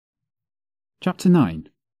Chapter 9.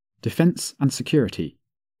 Defence and Security.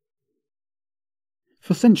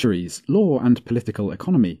 For centuries, law and political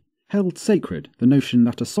economy held sacred the notion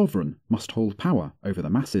that a sovereign must hold power over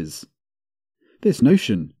the masses. This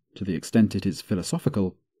notion, to the extent it is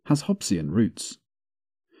philosophical, has Hobbesian roots.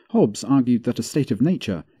 Hobbes argued that a state of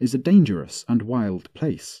nature is a dangerous and wild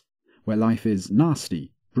place, where life is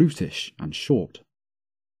nasty, brutish, and short.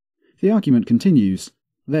 The argument continues,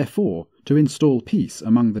 therefore, to install peace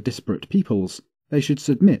among the disparate peoples, they should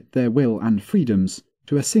submit their will and freedoms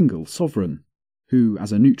to a single sovereign, who,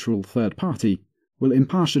 as a neutral third party, will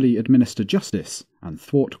impartially administer justice and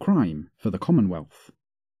thwart crime for the Commonwealth.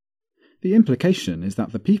 The implication is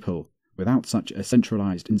that the people, without such a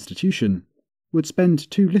centralized institution, would spend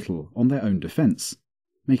too little on their own defence,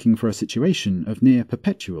 making for a situation of near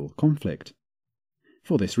perpetual conflict.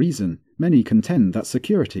 For this reason, many contend that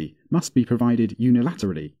security must be provided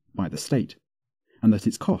unilaterally by the state, and that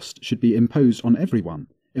its cost should be imposed on everyone,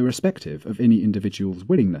 irrespective of any individual's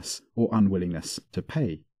willingness or unwillingness to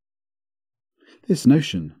pay. This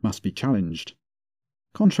notion must be challenged.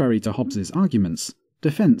 Contrary to Hobbes's arguments,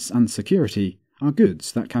 defence and security are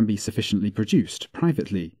goods that can be sufficiently produced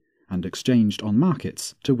privately and exchanged on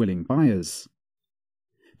markets to willing buyers.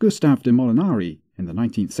 Gustave de Molinari, in the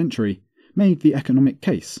 19th century, made the economic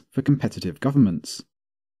case for competitive governments.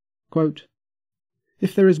 Quote,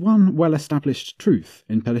 "If there is one well-established truth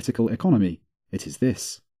in political economy, it is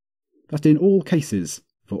this, that in all cases,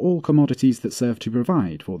 for all commodities that serve to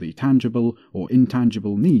provide for the tangible or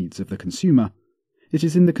intangible needs of the consumer, it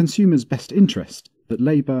is in the consumer's best interest that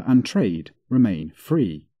labour and trade remain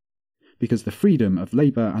free, because the freedom of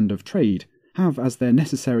labour and of trade have as their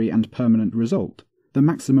necessary and permanent result the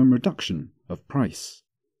maximum reduction of price.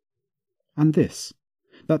 And this,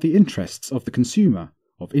 that the interests of the consumer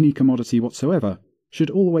of any commodity whatsoever should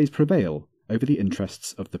always prevail over the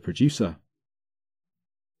interests of the producer."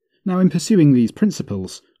 Now, in pursuing these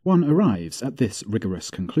principles, one arrives at this rigorous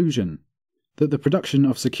conclusion, that the production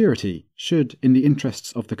of security should, in the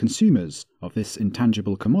interests of the consumers of this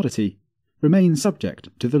intangible commodity, remain subject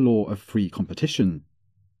to the law of free competition.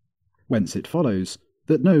 Whence it follows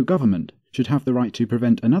that no government should have the right to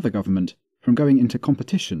prevent another government from going into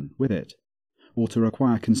competition with it, or to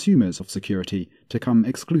require consumers of security to come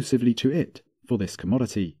exclusively to it for this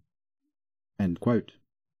commodity. End quote.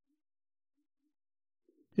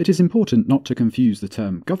 It is important not to confuse the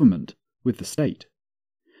term government with the state.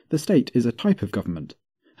 The state is a type of government,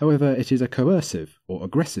 however it is a coercive or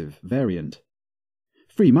aggressive variant.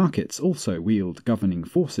 Free markets also wield governing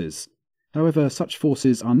forces, however such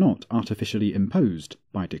forces are not artificially imposed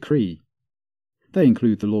by decree. They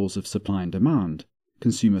include the laws of supply and demand,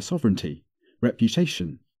 consumer sovereignty,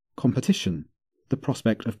 reputation, competition, the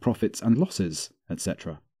prospect of profits and losses,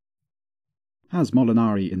 etc. As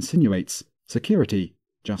Molinari insinuates, security,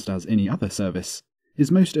 just as any other service,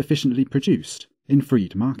 is most efficiently produced in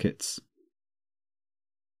freed markets.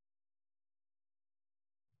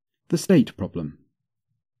 The state problem.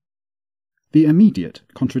 The immediate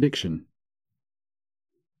contradiction.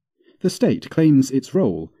 The state claims its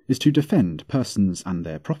role is to defend persons and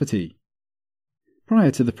their property.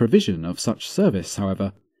 Prior to the provision of such service,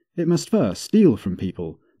 however, it must first steal from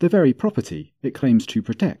people the very property it claims to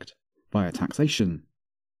protect via taxation.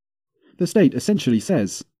 The state essentially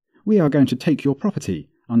says, "We are going to take your property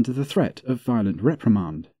under the threat of violent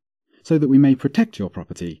reprimand, so that we may protect your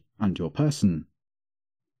property and your person."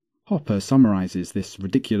 Hopper summarizes this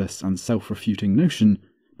ridiculous and self-refuting notion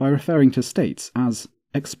by referring to states as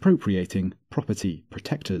expropriating property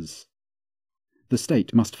protectors. The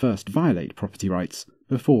state must first violate property rights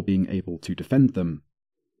before being able to defend them.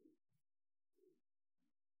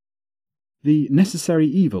 The necessary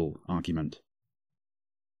evil argument.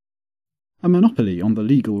 A monopoly on the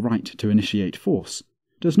legal right to initiate force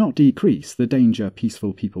does not decrease the danger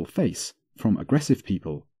peaceful people face from aggressive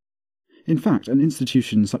people. In fact, an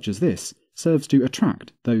institution such as this serves to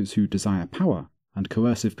attract those who desire power and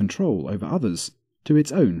coercive control over others to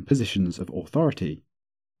its own positions of authority.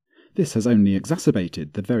 This has only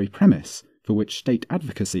exacerbated the very premise for which state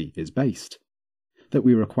advocacy is based, that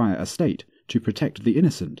we require a state to protect the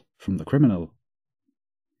innocent from the criminal.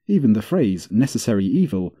 Even the phrase necessary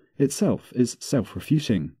evil itself is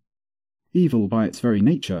self-refuting. Evil by its very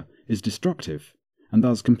nature is destructive, and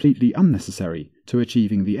thus completely unnecessary to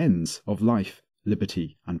achieving the ends of life,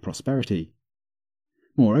 liberty, and prosperity.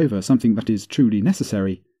 Moreover, something that is truly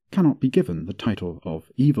necessary cannot be given the title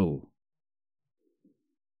of evil.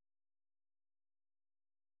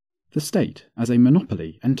 The state as a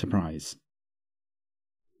monopoly enterprise.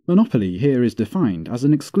 Monopoly here is defined as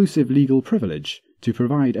an exclusive legal privilege to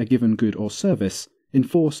provide a given good or service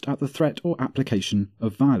enforced at the threat or application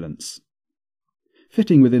of violence.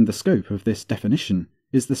 Fitting within the scope of this definition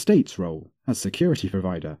is the state's role as security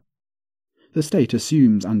provider. The state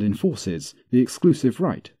assumes and enforces the exclusive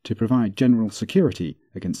right to provide general security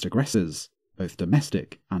against aggressors, both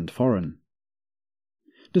domestic and foreign.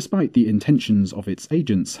 Despite the intentions of its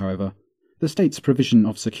agents, however, the state's provision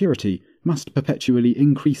of security must perpetually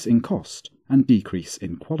increase in cost and decrease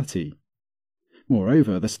in quality.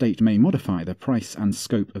 Moreover, the state may modify the price and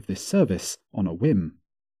scope of this service on a whim.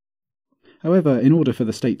 However, in order for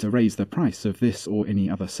the state to raise the price of this or any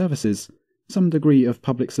other services, some degree of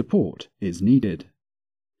public support is needed.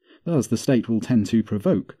 Thus, the state will tend to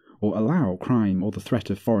provoke or allow crime or the threat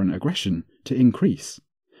of foreign aggression to increase,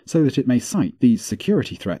 so that it may cite these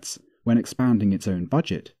security threats when expanding its own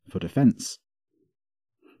budget for defense.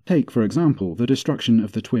 Take, for example, the destruction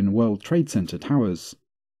of the twin World Trade Center towers.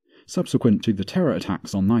 Subsequent to the terror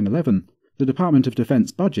attacks on 9/11, the Department of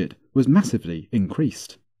Defense budget was massively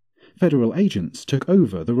increased. Federal agents took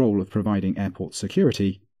over the role of providing airport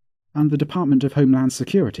security, and the Department of Homeland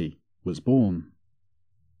Security was born.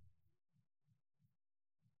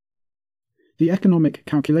 The economic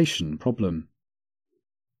calculation problem.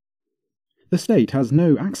 The state has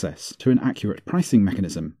no access to an accurate pricing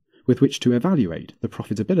mechanism with which to evaluate the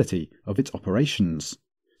profitability of its operations,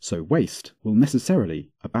 so waste will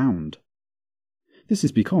necessarily abound. This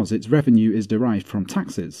is because its revenue is derived from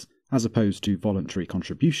taxes as opposed to voluntary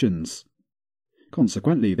contributions.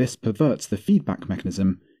 Consequently, this perverts the feedback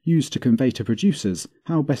mechanism used to convey to producers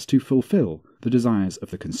how best to fulfill the desires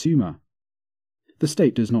of the consumer. The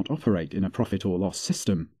state does not operate in a profit or loss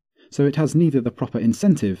system, so it has neither the proper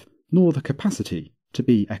incentive nor the capacity to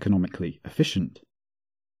be economically efficient.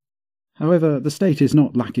 However, the state is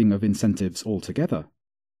not lacking of incentives altogether.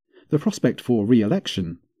 The prospect for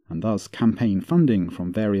re-election, and thus campaign funding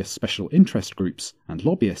from various special interest groups and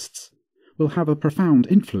lobbyists, will have a profound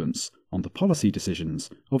influence on the policy decisions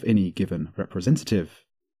of any given representative.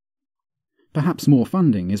 Perhaps more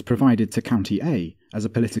funding is provided to County A as a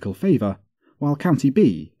political favour, while County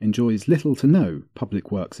B enjoys little to no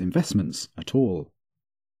public works investments at all.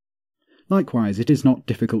 Likewise, it is not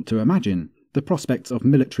difficult to imagine the prospects of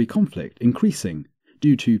military conflict increasing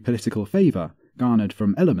due to political favour garnered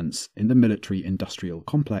from elements in the military-industrial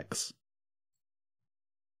complex.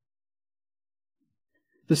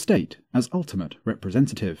 The state as ultimate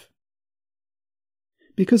representative.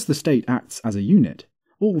 Because the state acts as a unit,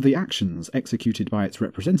 all the actions executed by its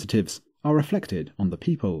representatives are reflected on the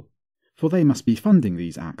people, for they must be funding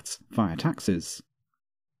these acts via taxes.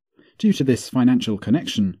 Due to this financial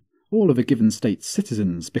connection, all of a given state's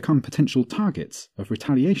citizens become potential targets of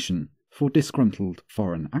retaliation for disgruntled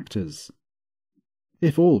foreign actors.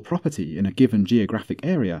 If all property in a given geographic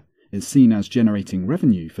area is seen as generating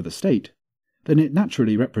revenue for the state, then it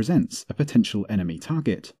naturally represents a potential enemy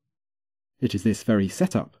target. It is this very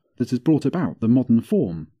setup that has brought about the modern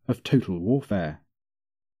form of total warfare.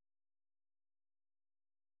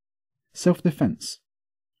 Self-defense.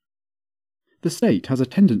 The state has a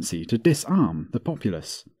tendency to disarm the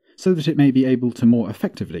populace, so that it may be able to more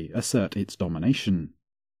effectively assert its domination.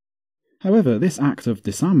 However, this act of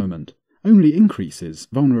disarmament only increases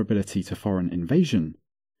vulnerability to foreign invasion,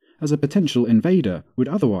 as a potential invader would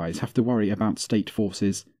otherwise have to worry about state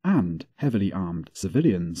forces and heavily armed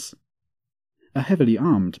civilians. A heavily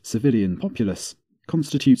armed civilian populace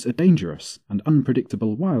constitutes a dangerous and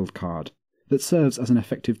unpredictable wild card that serves as an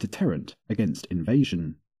effective deterrent against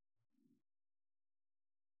invasion.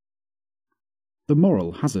 The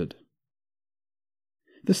moral hazard.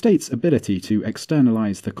 The state's ability to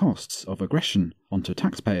externalize the costs of aggression onto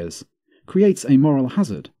taxpayers creates a moral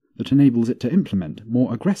hazard that enables it to implement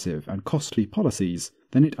more aggressive and costly policies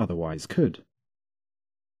than it otherwise could.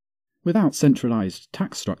 Without centralized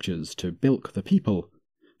tax structures to bilk the people,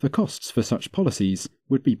 the costs for such policies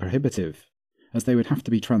would be prohibitive, as they would have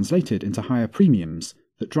to be translated into higher premiums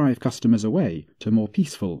that drive customers away to more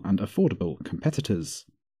peaceful and affordable competitors.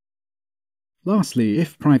 Lastly,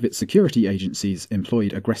 if private security agencies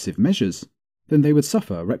employed aggressive measures, then they would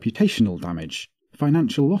suffer reputational damage,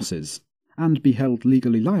 financial losses, and be held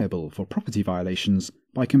legally liable for property violations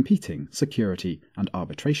by competing security and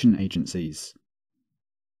arbitration agencies.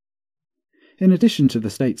 In addition to the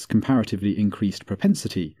state's comparatively increased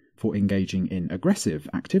propensity for engaging in aggressive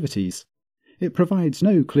activities, it provides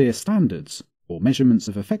no clear standards or measurements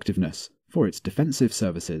of effectiveness for its defensive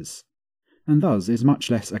services, and thus is much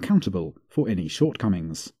less accountable for any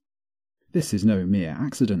shortcomings. This is no mere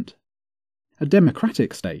accident. A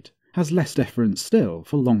democratic state has less deference still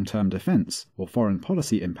for long-term defense or foreign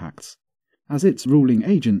policy impacts, as its ruling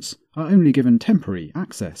agents are only given temporary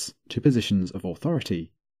access to positions of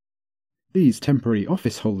authority. These temporary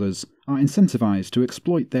office holders are incentivized to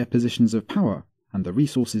exploit their positions of power and the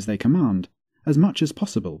resources they command as much as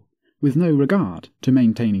possible, with no regard to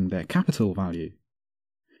maintaining their capital value.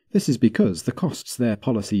 This is because the costs their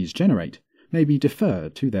policies generate may be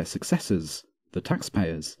deferred to their successors, the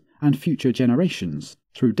taxpayers, and future generations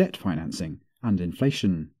through debt financing and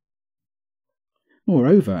inflation.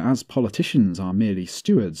 Moreover, as politicians are merely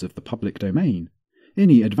stewards of the public domain,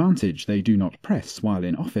 any advantage they do not press while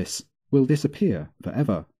in office will disappear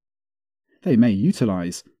forever. They may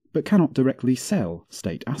utilize, but cannot directly sell,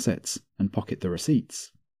 state assets and pocket the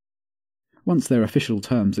receipts. Once their official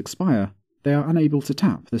terms expire, they are unable to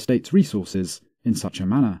tap the state's resources in such a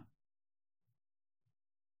manner.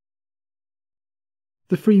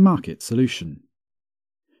 The free market solution.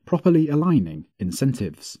 Properly aligning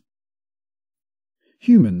incentives.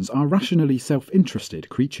 Humans are rationally self-interested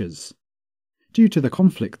creatures. Due to the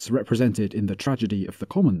conflicts represented in the tragedy of the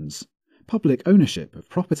commons, public ownership of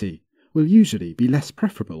property will usually be less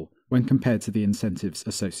preferable when compared to the incentives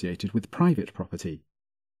associated with private property.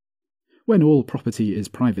 When all property is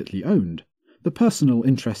privately owned, the personal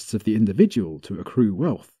interests of the individual to accrue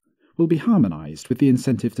wealth will be harmonized with the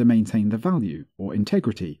incentive to maintain the value or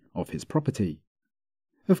integrity of his property.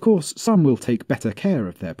 Of course, some will take better care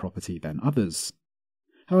of their property than others.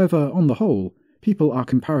 However, on the whole, people are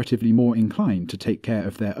comparatively more inclined to take care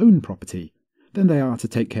of their own property than they are to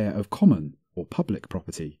take care of common or public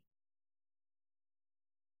property.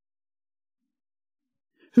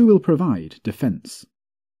 Who will provide defense?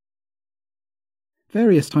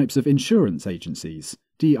 Various types of insurance agencies,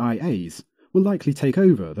 DIAs, will likely take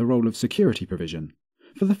over the role of security provision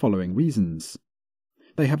for the following reasons.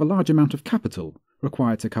 They have a large amount of capital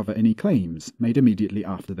required to cover any claims made immediately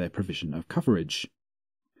after their provision of coverage.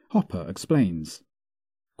 Hopper explains,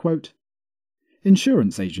 quote,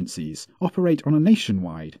 "Insurance agencies operate on a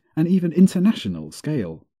nationwide and even international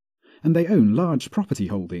scale, and they own large property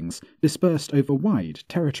holdings dispersed over wide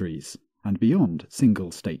territories and beyond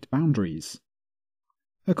single state boundaries.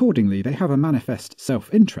 Accordingly, they have a manifest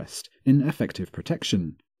self-interest in effective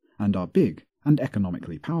protection, and are big and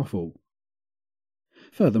economically powerful.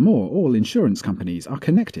 Furthermore, all insurance companies are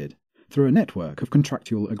connected through a network of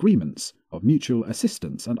contractual agreements of mutual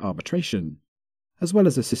assistance and arbitration, as well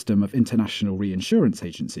as a system of international reinsurance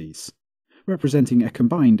agencies, representing a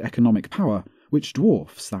combined economic power which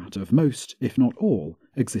dwarfs that of most, if not all,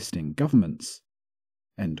 existing governments."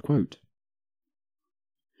 End quote.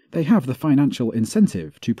 They have the financial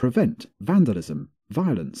incentive to prevent vandalism,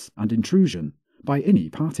 violence, and intrusion by any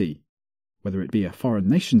party, whether it be a foreign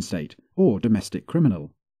nation-state or domestic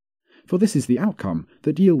criminal, for this is the outcome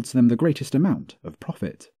that yields them the greatest amount of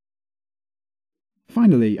profit.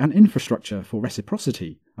 Finally, an infrastructure for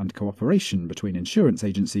reciprocity and cooperation between insurance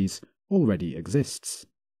agencies already exists.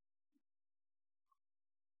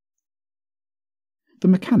 The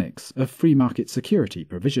mechanics of free market security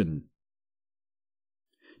provision.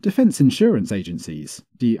 Defense insurance agencies,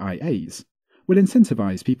 DIAs, will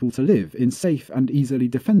incentivize people to live in safe and easily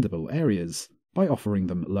defendable areas by offering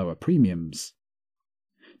them lower premiums.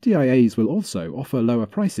 DIAs will also offer lower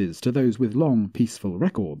prices to those with long, peaceful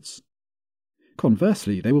records.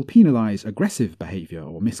 Conversely, they will penalize aggressive behavior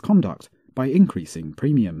or misconduct by increasing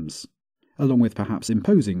premiums, along with perhaps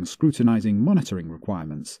imposing scrutinizing monitoring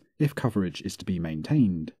requirements if coverage is to be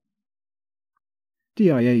maintained.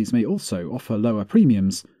 DIAs may also offer lower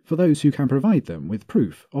premiums for those who can provide them with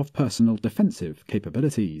proof of personal defensive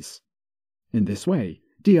capabilities. In this way,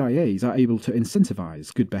 DIAs are able to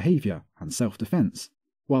incentivize good behavior and self-defense,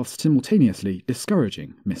 whilst simultaneously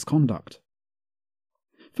discouraging misconduct.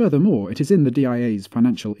 Furthermore, it is in the DIA's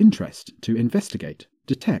financial interest to investigate,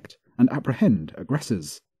 detect, and apprehend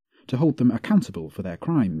aggressors, to hold them accountable for their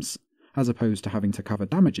crimes, as opposed to having to cover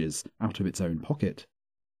damages out of its own pocket.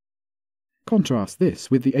 Contrast this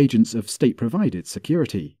with the agents of state-provided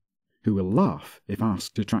security, who will laugh if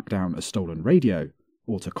asked to track down a stolen radio,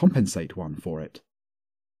 or to compensate one for it.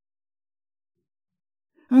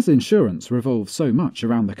 As insurance revolves so much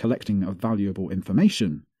around the collecting of valuable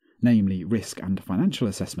information, namely risk and financial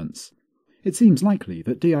assessments, it seems likely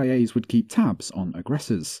that DIAs would keep tabs on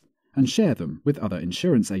aggressors, and share them with other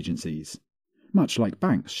insurance agencies, much like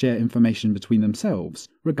banks share information between themselves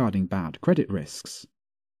regarding bad credit risks.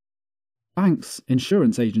 Banks,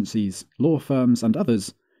 insurance agencies, law firms, and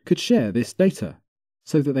others could share this data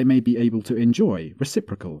so that they may be able to enjoy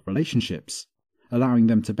reciprocal relationships, allowing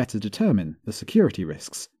them to better determine the security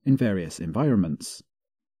risks in various environments.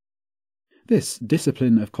 This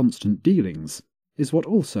discipline of constant dealings is what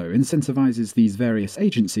also incentivizes these various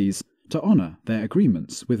agencies to honour their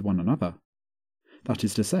agreements with one another. That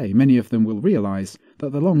is to say, many of them will realise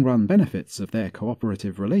that the long-run benefits of their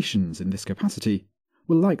cooperative relations in this capacity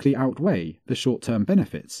will likely outweigh the short-term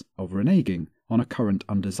benefits of reneging on a current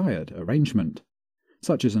undesired arrangement,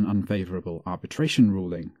 such as an unfavourable arbitration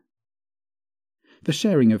ruling. The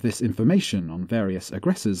sharing of this information on various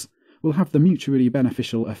aggressors will have the mutually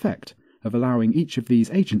beneficial effect of allowing each of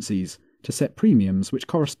these agencies to set premiums which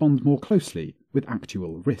correspond more closely with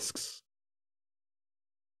actual risks.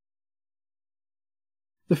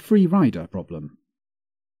 The free rider problem.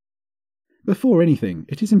 Before anything,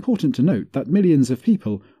 it is important to note that millions of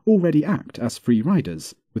people already act as free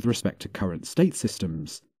riders with respect to current state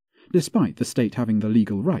systems, despite the state having the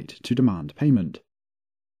legal right to demand payment.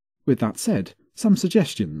 With that said, some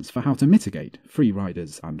suggestions for how to mitigate free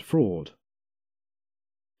riders and fraud.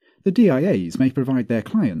 The DIAs may provide their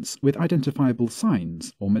clients with identifiable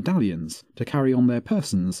signs or medallions to carry on their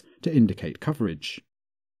persons to indicate coverage.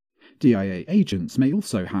 DIA agents may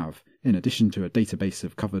also have, in addition to a database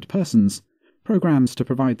of covered persons, programs to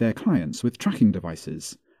provide their clients with tracking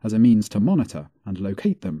devices as a means to monitor and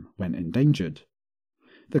locate them when endangered.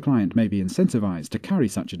 The client may be incentivized to carry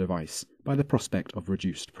such a device by the prospect of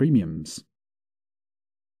reduced premiums.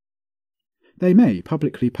 They may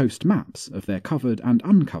publicly post maps of their covered and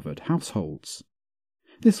uncovered households.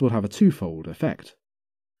 This will have a twofold effect.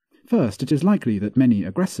 First, it is likely that many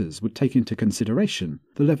aggressors would take into consideration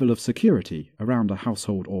the level of security around a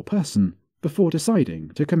household or person before deciding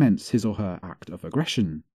to commence his or her act of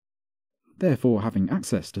aggression. Therefore, having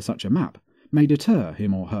access to such a map may deter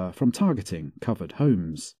him or her from targeting covered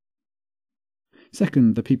homes.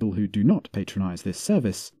 Second, the people who do not patronize this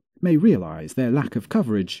service may realize their lack of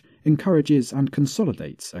coverage encourages and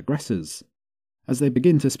consolidates aggressors, as they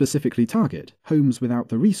begin to specifically target homes without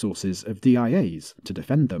the resources of DIAs to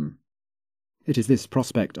defend them. It is this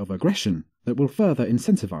prospect of aggression that will further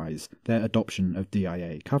incentivize their adoption of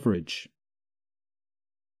DIA coverage.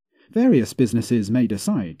 Various businesses may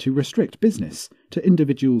decide to restrict business to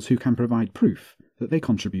individuals who can provide proof that they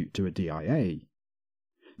contribute to a DIA.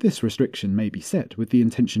 This restriction may be set with the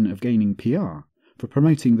intention of gaining PR for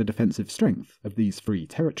promoting the defensive strength of these free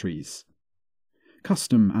territories.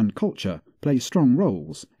 Custom and culture play strong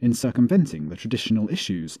roles in circumventing the traditional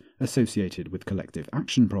issues associated with collective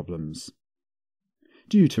action problems.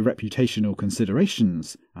 Due to reputational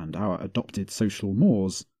considerations and our adopted social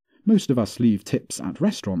mores, most of us leave tips at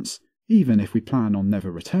restaurants even if we plan on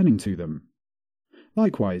never returning to them.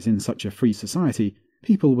 Likewise, in such a free society,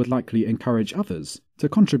 people would likely encourage others to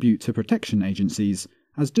contribute to protection agencies,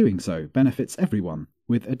 as doing so benefits everyone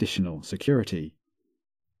with additional security.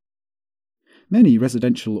 Many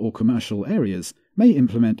residential or commercial areas may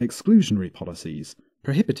implement exclusionary policies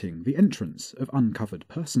prohibiting the entrance of uncovered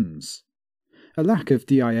persons. A lack of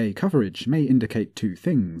DIA coverage may indicate two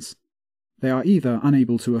things. They are either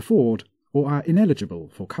unable to afford or are ineligible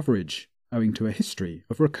for coverage, owing to a history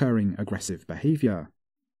of recurring aggressive behaviour.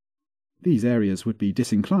 These areas would be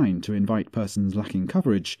disinclined to invite persons lacking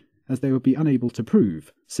coverage, as they would be unable to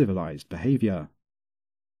prove civilized behaviour.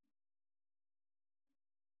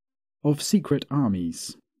 Of secret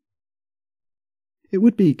armies. It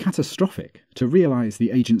would be catastrophic to realize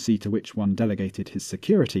the agency to which one delegated his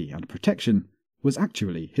security and protection was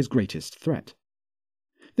actually his greatest threat.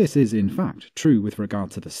 This is in fact true with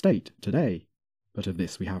regard to the state today, but of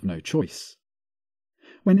this we have no choice.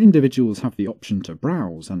 When individuals have the option to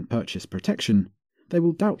browse and purchase protection, they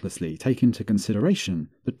will doubtlessly take into consideration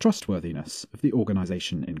the trustworthiness of the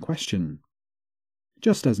organization in question.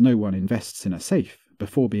 Just as no one invests in a safe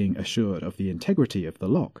before being assured of the integrity of the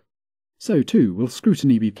lock, so too will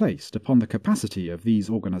scrutiny be placed upon the capacity of these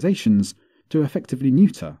organizations to effectively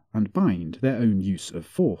neuter and bind their own use of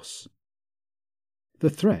force. The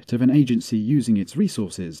threat of an agency using its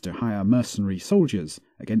resources to hire mercenary soldiers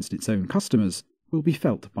against its own customers will be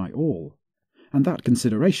felt by all, and that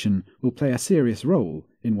consideration will play a serious role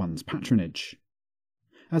in one's patronage.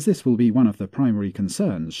 As this will be one of the primary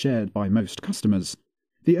concerns shared by most customers,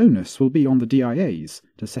 the onus will be on the DIAs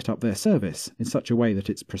to set up their service in such a way that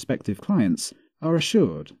its prospective clients are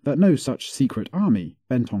assured that no such secret army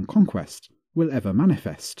bent on conquest will ever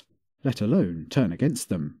manifest, let alone turn against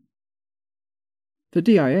them. The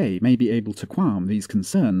DIA may be able to qualm these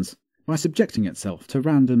concerns by subjecting itself to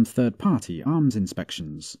random third-party arms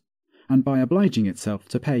inspections, and by obliging itself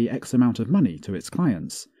to pay X amount of money to its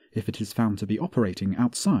clients if it is found to be operating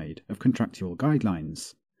outside of contractual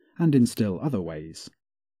guidelines, and in still other ways.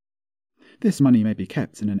 This money may be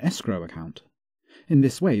kept in an escrow account. In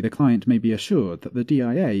this way, the client may be assured that the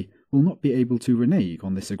DIA will not be able to renege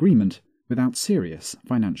on this agreement without serious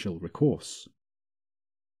financial recourse.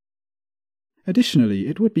 Additionally,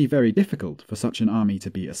 it would be very difficult for such an army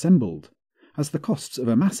to be assembled, as the costs of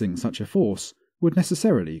amassing such a force would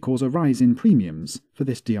necessarily cause a rise in premiums for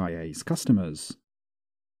this DIA's customers.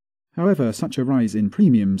 However, such a rise in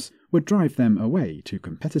premiums would drive them away to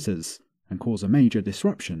competitors and cause a major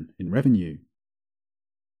disruption in revenue.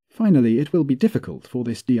 Finally, it will be difficult for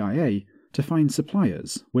this DIA to find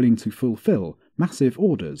suppliers willing to fulfill massive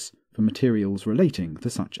orders for materials relating to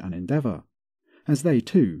such an endeavour, as they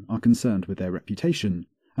too are concerned with their reputation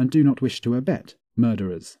and do not wish to abet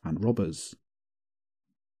murderers and robbers.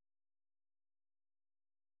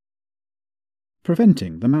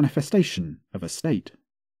 Preventing the manifestation of a state.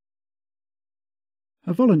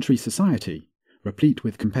 A voluntary society, replete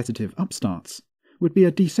with competitive upstarts, would be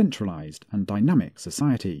a decentralized and dynamic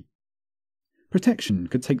society. Protection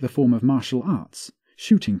could take the form of martial arts,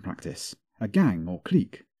 shooting practice, a gang or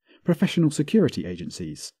clique, professional security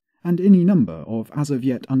agencies, and any number of as of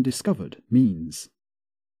yet undiscovered means.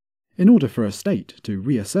 In order for a state to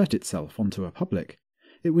reassert itself onto a public,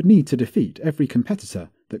 it would need to defeat every competitor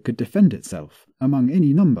that could defend itself among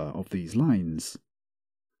any number of these lines.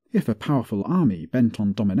 If a powerful army bent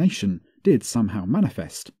on domination did somehow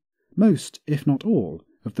manifest, most, if not all,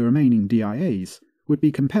 of the remaining DIAs would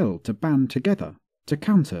be compelled to band together to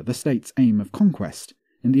counter the state's aim of conquest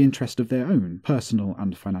in the interest of their own personal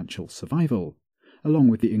and financial survival, along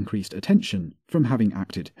with the increased attention from having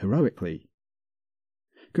acted heroically.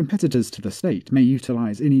 Competitors to the state may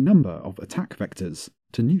utilize any number of attack vectors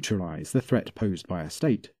to neutralize the threat posed by a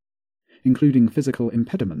state, including physical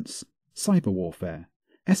impediments, cyber warfare,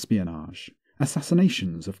 espionage,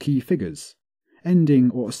 assassinations of key figures,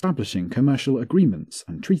 ending or establishing commercial agreements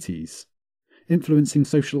and treaties, influencing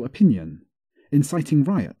social opinion, inciting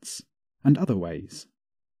riots, and other ways.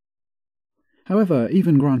 However,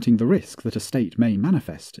 even granting the risk that a state may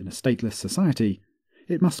manifest in a stateless society,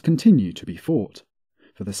 it must continue to be fought,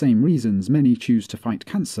 for the same reasons many choose to fight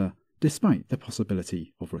cancer despite the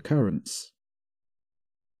possibility of recurrence.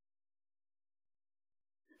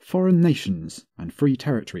 Foreign nations and free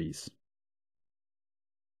territories.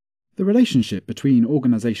 The relationship between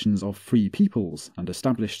organizations of free peoples and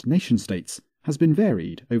established nation-states has been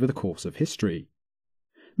varied over the course of history.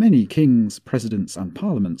 Many kings, presidents, and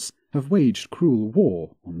parliaments have waged cruel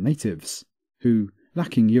war on natives, who,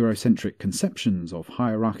 lacking Eurocentric conceptions of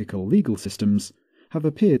hierarchical legal systems, have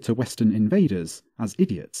appeared to Western invaders as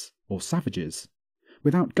idiots or savages,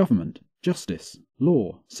 without government, justice,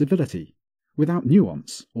 law, civility, without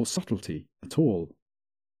nuance or subtlety at all.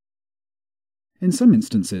 In some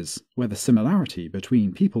instances, where the similarity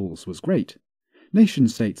between peoples was great,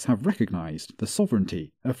 nation-states have recognized the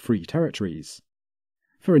sovereignty of free territories.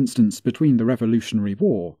 For instance, between the Revolutionary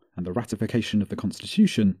War and the ratification of the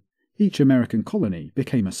Constitution, each American colony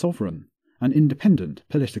became a sovereign, an independent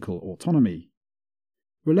political autonomy.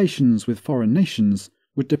 Relations with foreign nations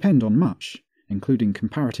would depend on much, including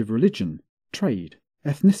comparative religion, trade,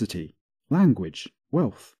 ethnicity, language,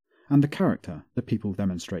 wealth, and the character the people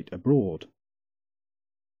demonstrate abroad.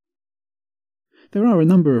 There are a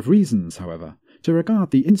number of reasons, however, to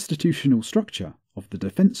regard the institutional structure of the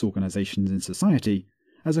defense organizations in society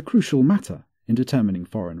as a crucial matter in determining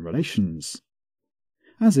foreign relations.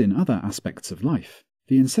 As in other aspects of life,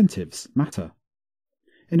 the incentives matter.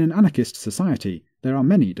 In an anarchist society, there are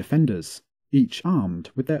many defenders, each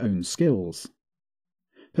armed with their own skills.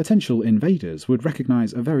 Potential invaders would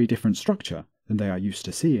recognize a very different structure than they are used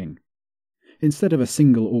to seeing. Instead of a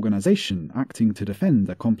single organization acting to defend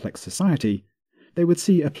a complex society, they would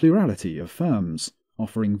see a plurality of firms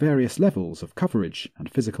offering various levels of coverage and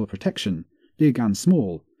physical protection, big and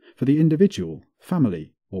small, for the individual,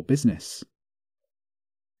 family, or business.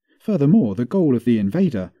 Furthermore, the goal of the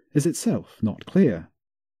invader is itself not clear.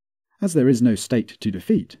 As there is no state to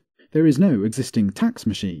defeat, there is no existing tax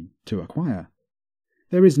machine to acquire.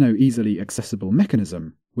 There is no easily accessible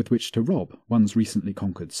mechanism with which to rob one's recently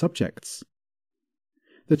conquered subjects.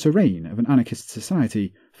 The terrain of an anarchist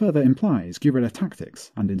society further implies guerrilla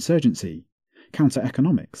tactics and insurgency,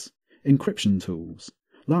 counter-economics, encryption tools,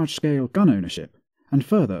 large-scale gun ownership, and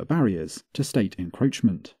further barriers to state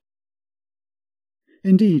encroachment.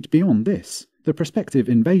 Indeed, beyond this, the prospective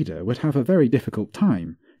invader would have a very difficult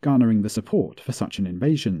time garnering the support for such an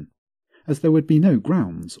invasion, as there would be no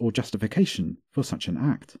grounds or justification for such an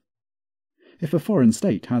act. If a foreign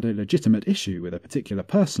state had a legitimate issue with a particular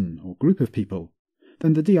person or group of people,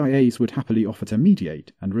 then the DIAs would happily offer to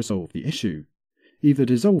mediate and resolve the issue, either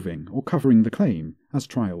dissolving or covering the claim as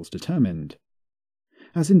trials determined.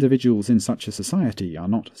 As individuals in such a society are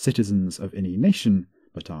not citizens of any nation,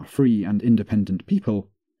 but are free and independent people,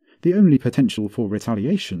 the only potential for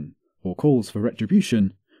retaliation, or calls for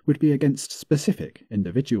retribution, would be against specific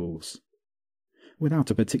individuals.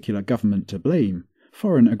 Without a particular government to blame,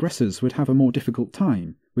 foreign aggressors would have a more difficult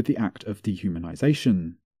time with the act of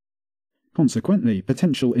dehumanization. Consequently,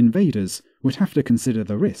 potential invaders would have to consider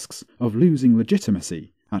the risks of losing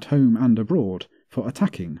legitimacy at home and abroad for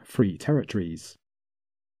attacking free territories.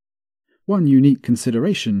 One unique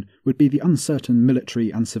consideration would be the uncertain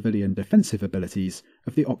military and civilian defensive abilities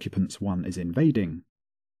of the occupants one is invading.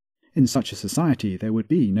 In such a society there would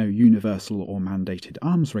be no universal or mandated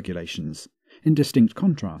arms regulations, in distinct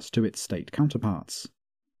contrast to its state counterparts.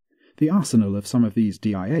 The arsenal of some of these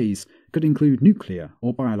DIAs could include nuclear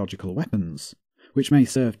or biological weapons, which may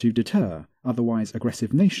serve to deter otherwise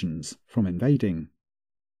aggressive nations from invading.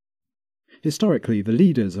 Historically, the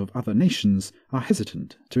leaders of other nations are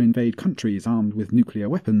hesitant to invade countries armed with nuclear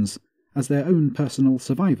weapons, as their own personal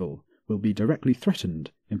survival will be directly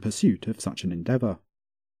threatened in pursuit of such an endeavour.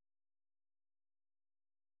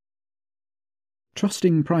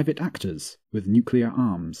 Trusting private actors with nuclear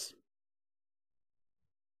arms.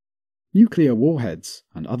 Nuclear warheads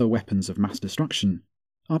and other weapons of mass destruction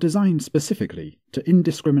are designed specifically to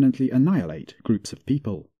indiscriminately annihilate groups of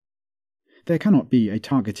people. There cannot be a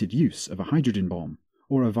targeted use of a hydrogen bomb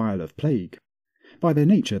or a vial of plague. By their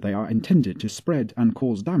nature they are intended to spread and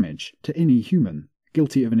cause damage to any human,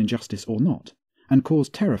 guilty of an injustice or not, and cause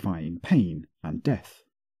terrifying pain and death.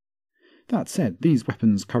 That said, these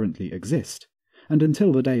weapons currently exist, and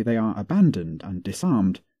until the day they are abandoned and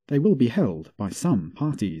disarmed, they will be held by some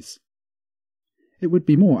parties. It would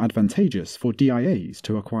be more advantageous for DIAs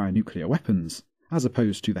to acquire nuclear weapons, as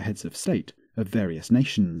opposed to the heads of state of various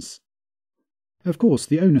nations. Of course,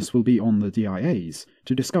 the onus will be on the DIAs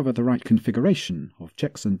to discover the right configuration of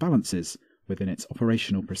checks and balances within its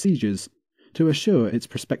operational procedures to assure its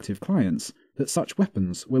prospective clients that such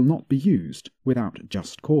weapons will not be used without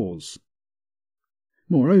just cause.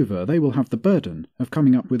 Moreover, they will have the burden of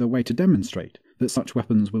coming up with a way to demonstrate that such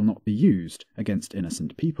weapons will not be used against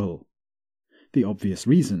innocent people. The obvious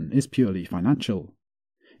reason is purely financial.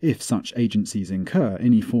 If such agencies incur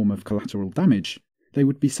any form of collateral damage, they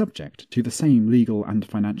would be subject to the same legal and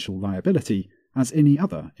financial liability as any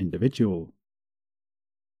other individual.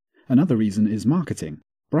 Another reason is marketing,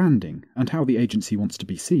 branding, and how the agency wants to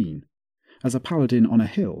be seen, as a paladin on a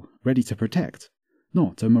hill ready to protect,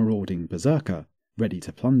 not a marauding berserker ready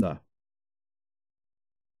to plunder.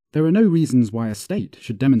 There are no reasons why a state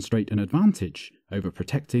should demonstrate an advantage over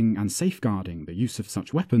protecting and safeguarding the use of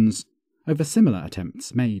such weapons over similar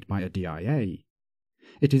attempts made by a DIA.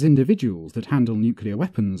 It is individuals that handle nuclear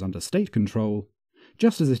weapons under state control,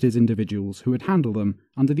 just as it is individuals who would handle them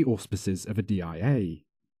under the auspices of a DIA.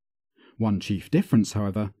 One chief difference,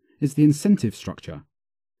 however, is the incentive structure.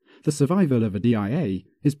 The survival of a DIA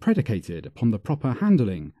is predicated upon the proper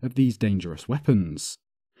handling of these dangerous weapons,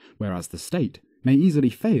 whereas the state may easily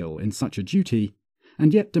fail in such a duty,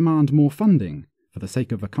 and yet demand more funding for the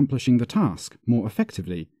sake of accomplishing the task more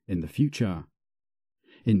effectively in the future.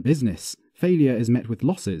 In business, failure is met with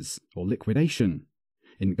losses or liquidation.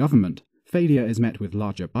 In government, failure is met with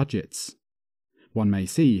larger budgets. One may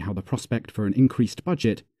see how the prospect for an increased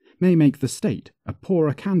budget may make the state a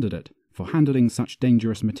poorer candidate for handling such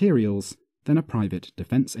dangerous materials than a private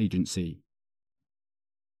defense agency.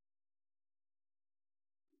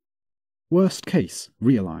 Worst case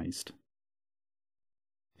realized.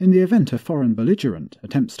 In the event a foreign belligerent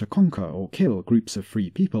attempts to conquer or kill groups of free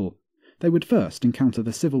people, they would first encounter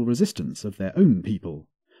the civil resistance of their own people,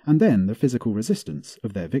 and then the physical resistance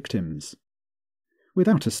of their victims.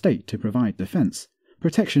 Without a state to provide defense,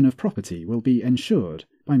 protection of property will be ensured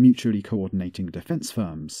by mutually coordinating defense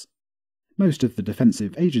firms. Most of the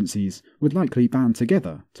defensive agencies would likely band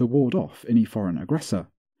together to ward off any foreign aggressor,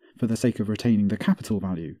 for the sake of retaining the capital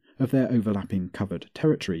value of their overlapping covered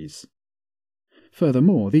territories.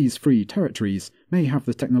 Furthermore, these free territories may have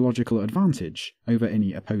the technological advantage over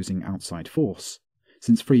any opposing outside force,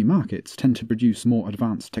 since free markets tend to produce more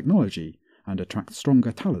advanced technology and attract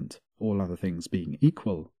stronger talent, all other things being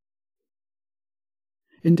equal.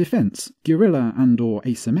 In defense, guerrilla and/or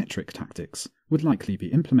asymmetric tactics would likely be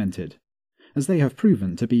implemented, as they have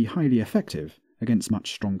proven to be highly effective against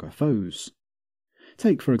much stronger foes.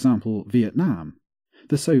 Take, for example, Vietnam,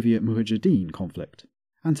 the Soviet Mujahideen conflict,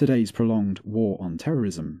 and today's prolonged war on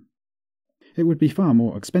terrorism. It would be far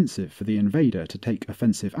more expensive for the invader to take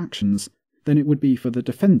offensive actions than it would be for the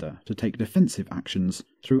defender to take defensive actions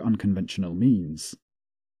through unconventional means.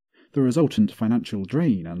 The resultant financial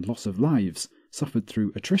drain and loss of lives suffered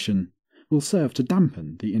through attrition will serve to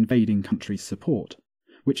dampen the invading country's support,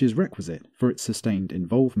 which is requisite for its sustained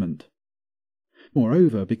involvement.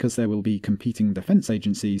 Moreover, because there will be competing defense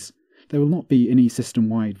agencies, There will not be any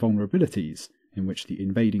system-wide vulnerabilities in which the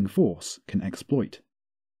invading force can exploit.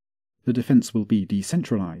 The defense will be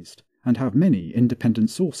decentralized and have many independent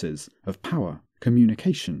sources of power,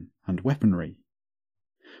 communication, and weaponry.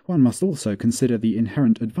 One must also consider the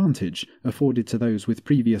inherent advantage afforded to those with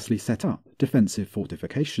previously set up defensive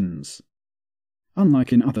fortifications.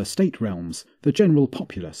 Unlike in other state realms, the general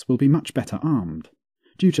populace will be much better armed,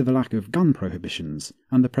 due to the lack of gun prohibitions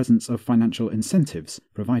and the presence of financial incentives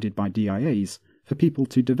provided by DIAs for people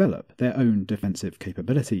to develop their own defensive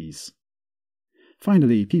capabilities.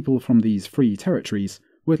 Finally, people from these free territories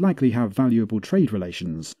would likely have valuable trade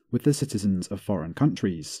relations with the citizens of foreign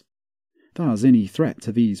countries. Thus, any threat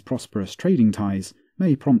to these prosperous trading ties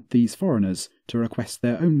may prompt these foreigners to request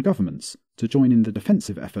their own governments to join in the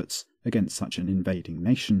defensive efforts against such an invading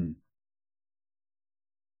nation.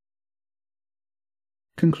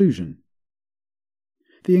 Conclusion.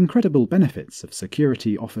 The incredible benefits of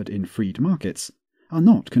security offered in freed markets are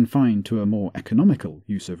not confined to a more economical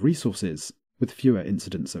use of resources, with fewer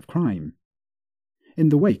incidents of crime. In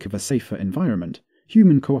the wake of a safer environment,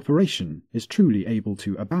 human cooperation is truly able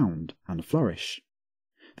to abound and flourish.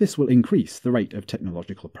 This will increase the rate of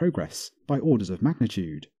technological progress by orders of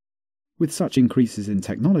magnitude. With such increases in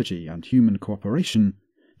technology and human cooperation,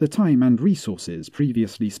 the time and resources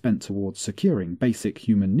previously spent towards securing basic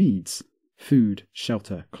human needs, food,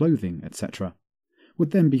 shelter, clothing, etc., would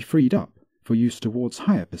then be freed up for use towards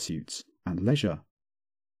higher pursuits and leisure.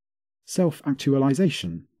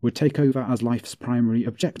 Self-actualization would take over as life's primary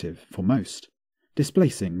objective for most,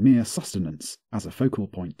 displacing mere sustenance as a focal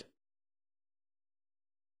point.